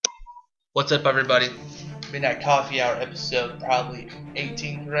What's up, everybody? Midnight Coffee Hour episode probably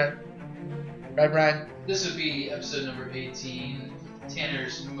 18, correct? Right, Brian? This would be episode number 18,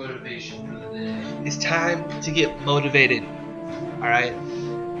 Tanner's motivation for the day. It's time to get motivated, alright?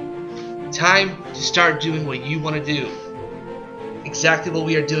 Time to start doing what you want to do. Exactly what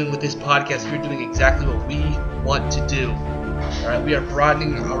we are doing with this podcast. We're doing exactly what we want to do. Alright, we are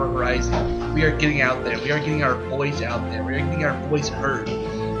broadening our horizon. We are getting out there. We are getting our voice out there. We are getting our voice heard.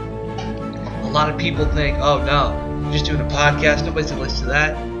 A lot of people think, oh no, you're just doing a podcast, nobody's gonna listen to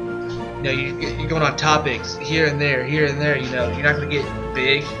that. You know, you're going on topics here and there, you know, you're not gonna get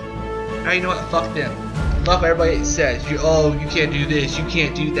big. Now you know what, fuck them. Fuck what everybody says. You can't do this, you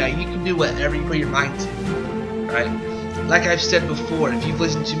can't do that. You can do whatever you put your mind to. Right? Like I've said before, if you've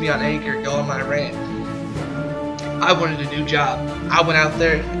listened to me on Anchor, go on my rant. I wanted a new job. I went out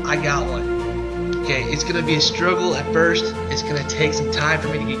there, I got one. Okay, it's going to be a struggle at first. It's going to take some time for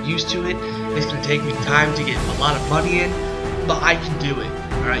me to get used to it. It's going to take me time to get a lot of money in, but I can do it.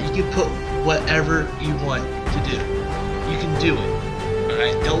 Alright, you can put whatever you want to do. You can do it.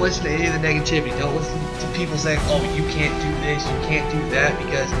 Alright, don't listen to any of the negativity. Don't listen to people saying, oh, you can't do this, you can't do that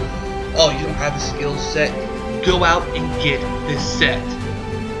because, oh, you don't have the skills set. Go out and get this set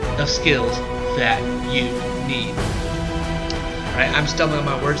of skills that you need. Alright, I'm stumbling on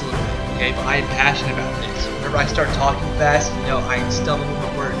my words a little bit. Okay, but I am passionate about this. Whenever I start talking fast, you know, I am stumbling with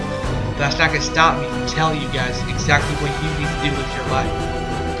my words. But that's not going to stop me from telling you guys exactly what you need to do with your life.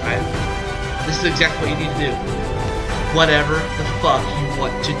 Right? This is exactly what you need to do. Whatever the fuck you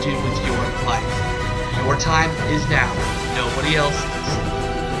want to do with your life. Your time is now. Nobody else's.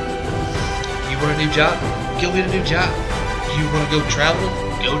 You want a new job? Go get a new job. You want to go travel?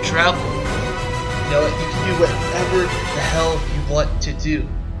 Go travel. You know, you can do whatever the hell you want to do.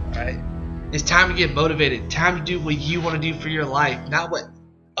 Right? It's time to get motivated. Time to do what you want to do for your life, not what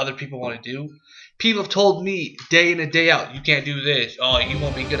other people want to do. People have told me day in and day out, you can't do this. Oh, you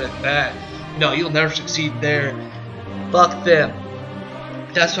won't be good at that. No, you'll never succeed there. Fuck them.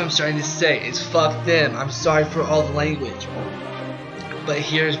 That's what I'm starting to say. Is fuck them. I'm sorry for all the language. But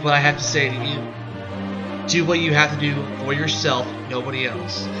here's what I have to say to you. Do what you have to do for yourself, nobody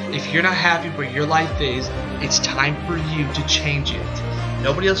else. If you're not happy where your life is, it's time for you to change it.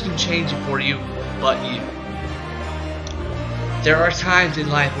 Nobody else can change it for you but you. There are times in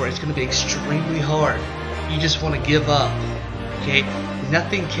life where it's going to be extremely hard. You just want to give up. Okay?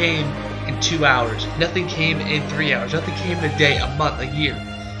 Nothing came in 2 hours. Nothing came in 3 hours. Nothing came in a day, a month, a year.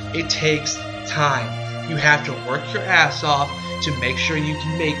 It takes time. You have to work your ass off to make sure you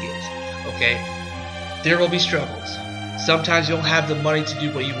can make it. Okay? There will be struggles. Sometimes you don't have the money to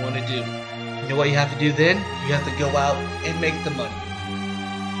do what you want to do. You know what you have to do then? You have to go out and make the money.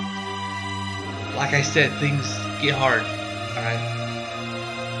 Like I said, things get hard. Alright?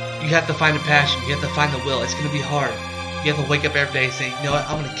 You have to find a passion. You have to find the will. It's going to be hard. You have to wake up every day and say, you know what?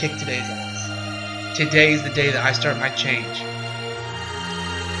 I'm going to kick today's ass. Today is the day that I start my change.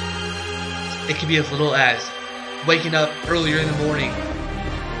 It can be as little as waking up earlier in the morning.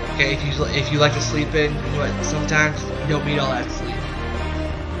 Okay, if you like to sleep in, you know what? Sometimes you don't need all that sleep.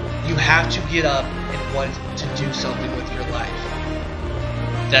 You have to get up and want to do something with your life.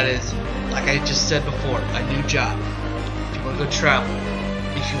 That is, like I just said before, a new job. If you want to go travel,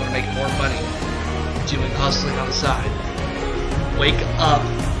 if you want to make more money, doing hustling on the side, wake up,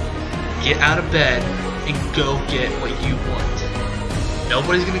 get out of bed, and go get what you want.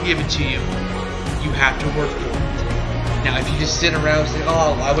 Nobody's going to give it to you. You have to work for it. Now, if you just sit around and say,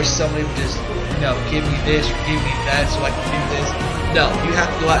 oh, I wish somebody would just, give me this or give me that so I can do this. No, you have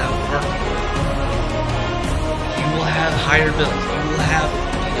to go out and work for it. You will have higher bills. You will have,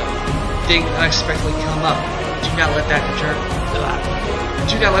 things unexpectedly come up. Do not let that deter.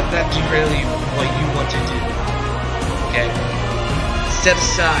 Do not let that derail you what you want to do. Okay? Set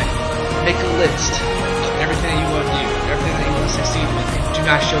aside. Make a list of everything that you want to do, everything that you want to succeed with. Do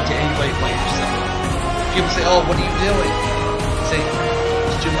not show it to anybody but yourself. People say, oh, what are you doing? Say,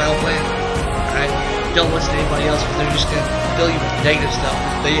 just do my own plan. Alright? Don't listen to anybody else because they're just going to fill you with negative stuff.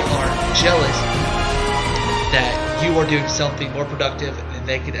 They are jealous that you are doing something more productive than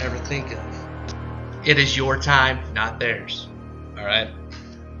they could ever think of. It is your time, not theirs. Alright?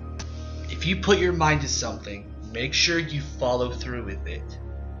 If you put your mind to something, make sure you follow through with it.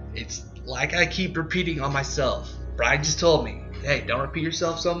 It's like I keep repeating on myself. Brian just told me, hey, don't repeat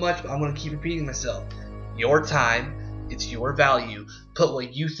yourself so much, but I'm going to keep repeating myself. Your time, it's your value. Put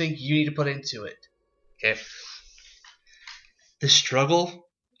what you think you need to put into it. Okay? The struggle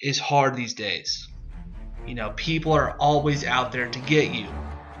is hard these days. People are always out there to get you.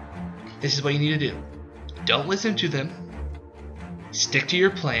 This is what you need to do. Don't listen to them. Stick to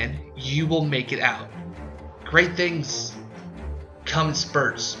your plan. You will make it out. Great things come in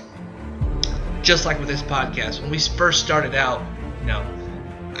spurts. Just like with this podcast. When we first started out,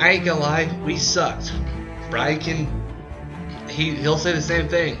 I ain't gonna lie, we sucked. Brian he'll say the same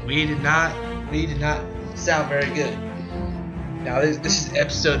thing. We did not sound very good. Now this is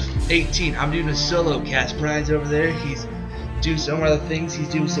episode 18. I'm doing a solo cast. Brian's over there. He's doing some other things. He's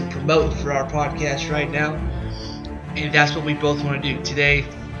doing some promoting for our podcast right now. And that's what we both want to do. Today,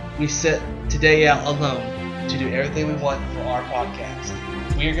 we set today out alone to do everything we want for our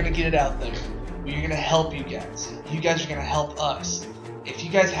podcast. We are going to get it out there. We are going to help you guys. You guys are going to help us. If you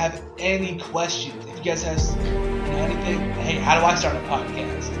guys have any questions, if you guys have anything, hey, how do I start a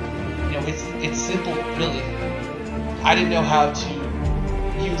podcast? It's simple, really. I didn't know how to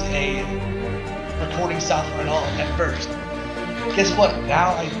use a recording software at all at first. Guess what? Now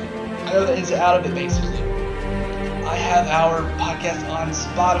I know the ins and outs of it, basically. I have our podcast on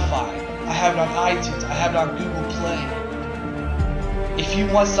Spotify. I have it on iTunes. I have it on Google Play. If you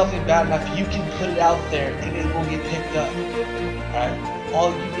want something bad enough, you can put it out there and it will get picked up. Alright?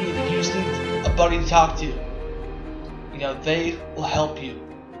 All you just need a buddy to talk to. They will help you.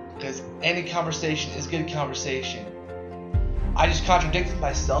 Because any conversation is good conversation. I just contradicted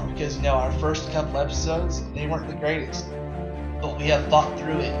myself because, our first couple episodes, they weren't the greatest. But we have fought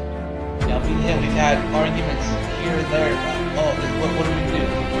through it. Me and him, we've had arguments here and there about, what do we do?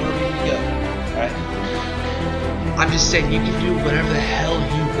 Where do we go? Right? I'm just saying, you can do whatever the hell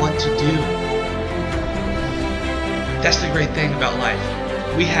you want to do. That's the great thing about life.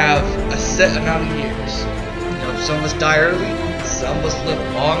 We have a set amount of years. Some of us die early, some of us live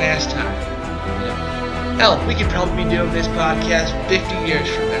a long ass time. Hell, we could probably be doing this podcast 50 years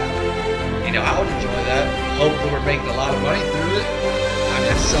from now. I would enjoy that. Hopefully we're making a lot of money through it.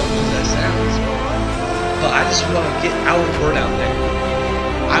 As selfish as that sounds. But I just want to get our word out there.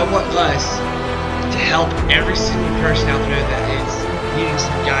 I want us to help every single person out there that is needing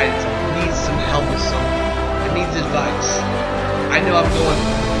some guidance, that needs some help with something, that needs advice. I know I'm going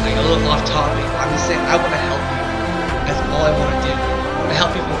a little off topic. I'm just saying I want to help you. That's all I want to do. I want to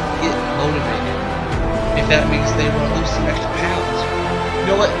help people get motivated. If that means they want to lose some extra pounds.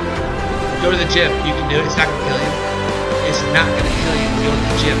 You know what? Go to the gym. You can do it. It's not going to kill you. It's not going to kill you to go to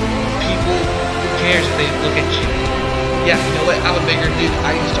the gym. People, who cares if they look at you? Yeah, you know what? I'm a bigger dude.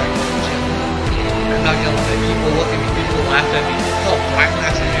 I need to start going to the gym. I'm not going to let people look at me. People laugh at me. Oh, why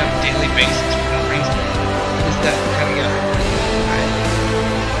laugh at me on a daily basis for no reason? It's that kind of guy.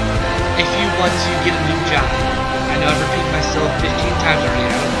 Right? If you want to get a new job, I know I've repeated myself 15 times already.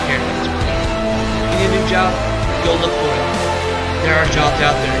 I don't care if it's repeated. You need a new job? Go look for it. There are jobs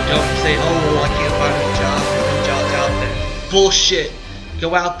out there. Don't say, I can't find a job. There's no jobs out there. Bullshit.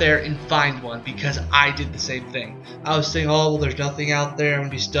 Go out there and find one, because I did the same thing. I was saying, there's nothing out there. I'm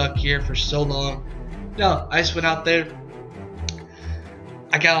going to be stuck here for so long. No, I just went out there.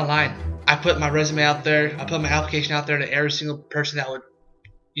 I got online. I put my resume out there. I put my application out there to every single person that would,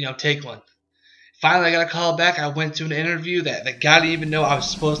 take one. Finally, I got a call back. I went to an interview that the guy didn't even know I was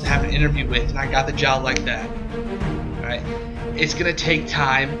supposed to have an interview with, and I got the job like that. Alright? It's going to take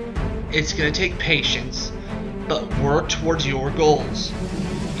time. It's going to take patience. But work towards your goals.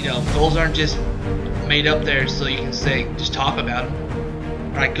 Goals aren't just made up there so you can say, just talk about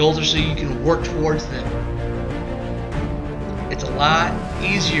them. Alright, goals are so you can work towards them. It's a lot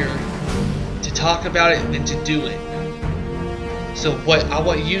easier to talk about it than to do it. So what I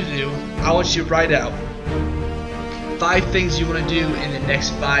want you to do, I want you to write out 5 things you want to do in the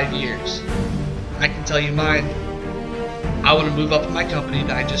next 5 years. I can tell you mine. I want to move up in my company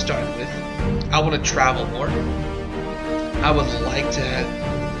that I just started with. I want to travel more. I would like to,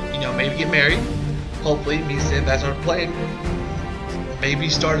 maybe get married. Hopefully, me saying that's our plan. Maybe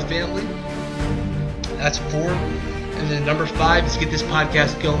start a family. That's 4. And then number 5 is get this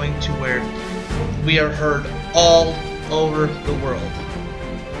podcast going to where we are heard all over the world.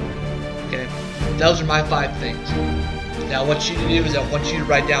 Okay? Those are my 5 things. Now, what you need to do is I want you to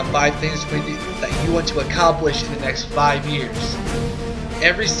write down 5 things that you want to accomplish in the next 5 years.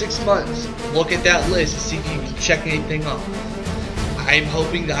 Every 6 months, look at that list and see if you can check anything off. I'm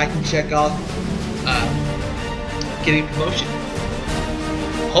hoping that I can check off getting promotion.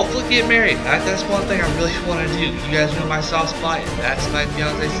 Hopefully get married. That's one thing I really want to do. You guys know my soft spot, and that's my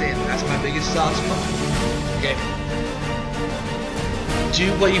fiance Sam. That's my biggest soft spot. Okay. Do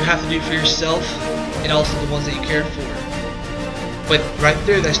what you have to do for yourself and also the ones that you care for. But right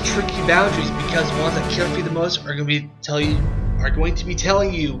there, that's tricky boundaries, because the ones that care for you the most are going to be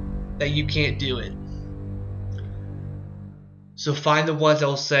telling you that you can't do it. So find the ones that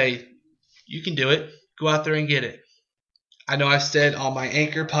will say, you can do it. Go out there and get it. I know I've said on my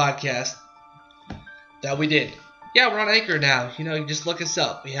Anchor podcast that we did. Yeah, we're on Anchor now. You just look us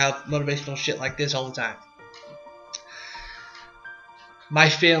up. We have motivational shit like this all the time. My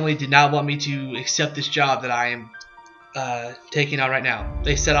family did not want me to accept this job that I am taking on right now.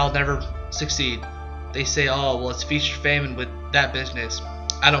 They said I'll never succeed. They say, oh, well, it's feast or famine with that business.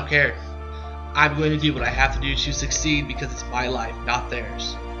 I don't care. I'm going to do what I have to do to succeed because it's my life, not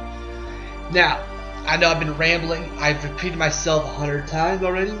theirs. Now, I know I've been rambling. I've repeated myself 100 times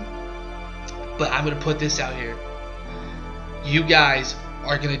already. But I'm going to put this out here. You guys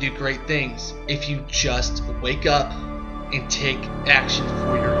are going to do great things if you just wake up and take action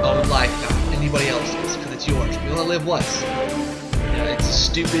for your own life, not anybody else's, because it's yours. You only live once. It's a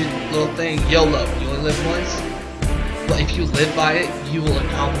stupid little thing, YOLO. You only live once. But if you live by it, you will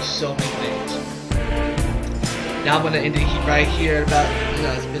accomplish so many things. Now I'm going to end it right here.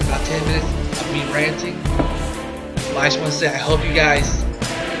 It's been about 10 minutes of me ranting. But I just want to say I hope you guys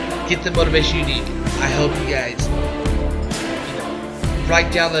get the motivation you need. I hope you guys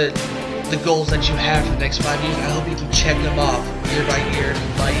write down the goals that you have for the next 5 years. I hope you can check them off year by year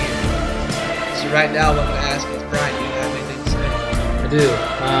by year. So right now what I'm going to ask is, Brian, do you have anything to say? I do.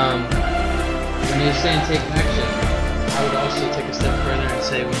 When you're saying take action, I would also take a step further and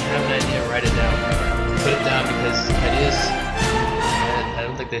say when you have an idea, write it down. Put it down because ideas, I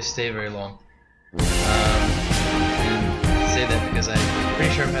don't think they stay very long. And I say that because I'm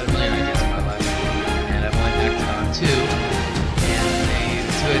pretty sure I've had a million ideas in my life, and I've only acted on 2. And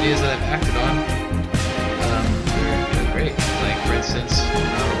the 2 ideas that I've acted on, they're great. Like, for instance,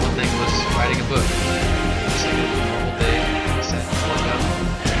 one thing was writing a book. Just like a normal day, I sat and woke up,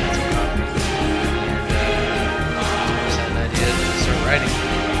 and had some coffee, and just had an idea to start writing.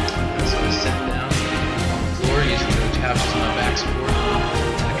 So I sat down on the floor using the couch as my back support,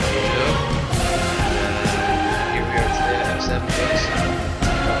 and a cup of Joe. Here we are today. I have 7 books.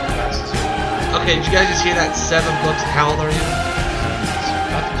 Okay, did you guys just hear that? 7 books. How old are you?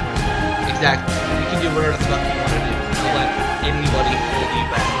 Exactly. You can do whatever the fuck you want to do. Don't let anybody hold you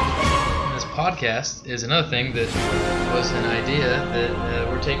back. And this podcast is another thing that was an idea that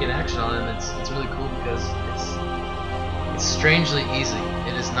we're taking action on, and it's really cool because it's strangely easy.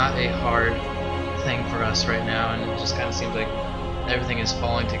 It is not a hard thing for us right now, and it just kind of seems like everything is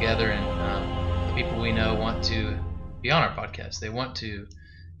falling together, and the people we know want to be on our podcast. They want to,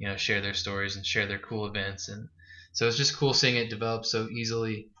 share their stories and share their cool events, and so it's just cool seeing it develop so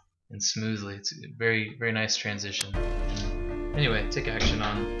easily and smoothly. It's a very, very nice transition. And anyway, take action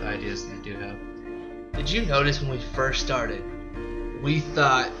on the ideas that you do have. Did you notice when we first started, we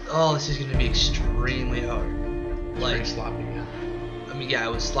thought, oh, this is going to be extremely hard. Pretty sloppy, yeah. I mean, yeah,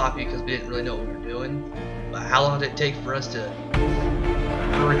 it was sloppy because we didn't really know what we were doing. But how long did it take for us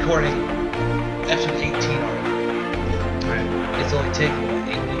we're recording episode 18 already. Right. It's only taken,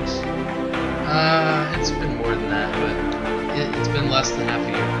 8 weeks? It's been more than that, but it's been less than half a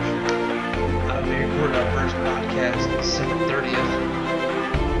year. We recorded our first podcast December 30th.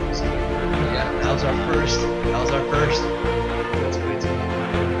 Yeah, that was our first. That's way too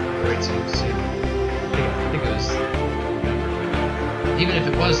long. Way too soon. I think it was November. Even if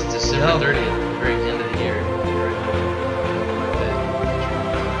it was December 30th, the very end of the year.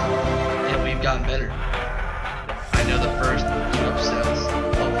 And we've gotten better. I know the first 2 episodes,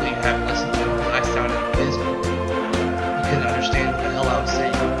 hopefully you haven't listened to them, because I sounded abysmal. You couldn't understand what the hell I was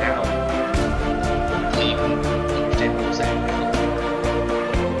saying now. Hopefully you can understand what I'm saying now.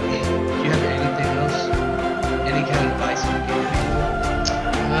 Do you have anything else? Any kind of advice you can give people?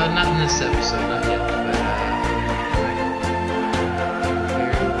 Not in this episode, not yet, but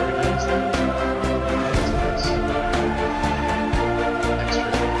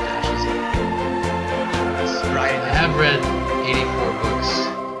extra dashes of Right. I have read 84 books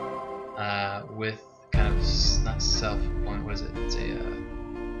with kind of not what is it? It's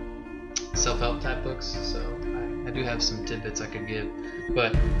a self-help type books. So I do have some tidbits I could give,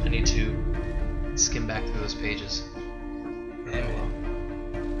 but I need to skim back through those pages.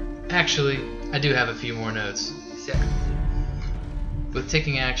 Actually, I do have a few more notes. Exactly. With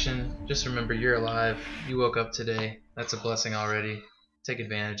taking action, just remember you're alive. You woke up today. That's a blessing already. Take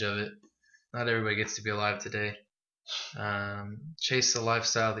advantage of it. Not everybody gets to be alive today. Chase the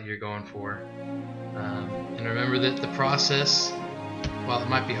lifestyle that you're going for. And remember that the process, while it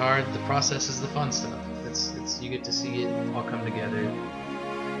might be hard, the process is the fun stuff. It's you get to see it all come together,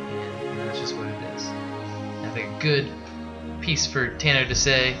 and that's just what it is. And I think a good piece for Tanner to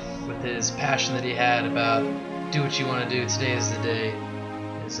say with his passion that he had about do what you want to do, today is the day,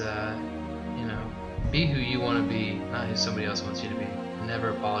 is be who you want to be, not who somebody else wants you to be. Never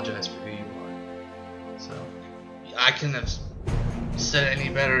apologize for who you are. So I couldn't have said it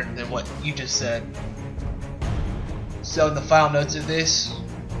any better than what you just said. So in the final notes of this,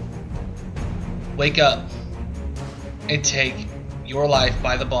 wake up and take your life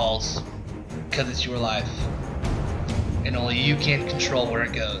by the balls, because it's your life, and only you can control where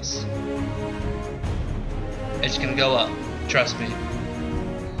it goes. It's gonna go up, trust me.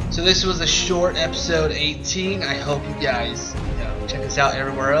 So this was a short episode 18. I hope you guys check us out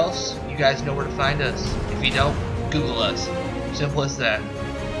everywhere else. You guys know where to find us. If you don't, Google us. Simple as that.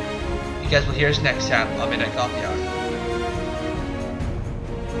 You guys will hear us next time on Midnight Coffee Hour.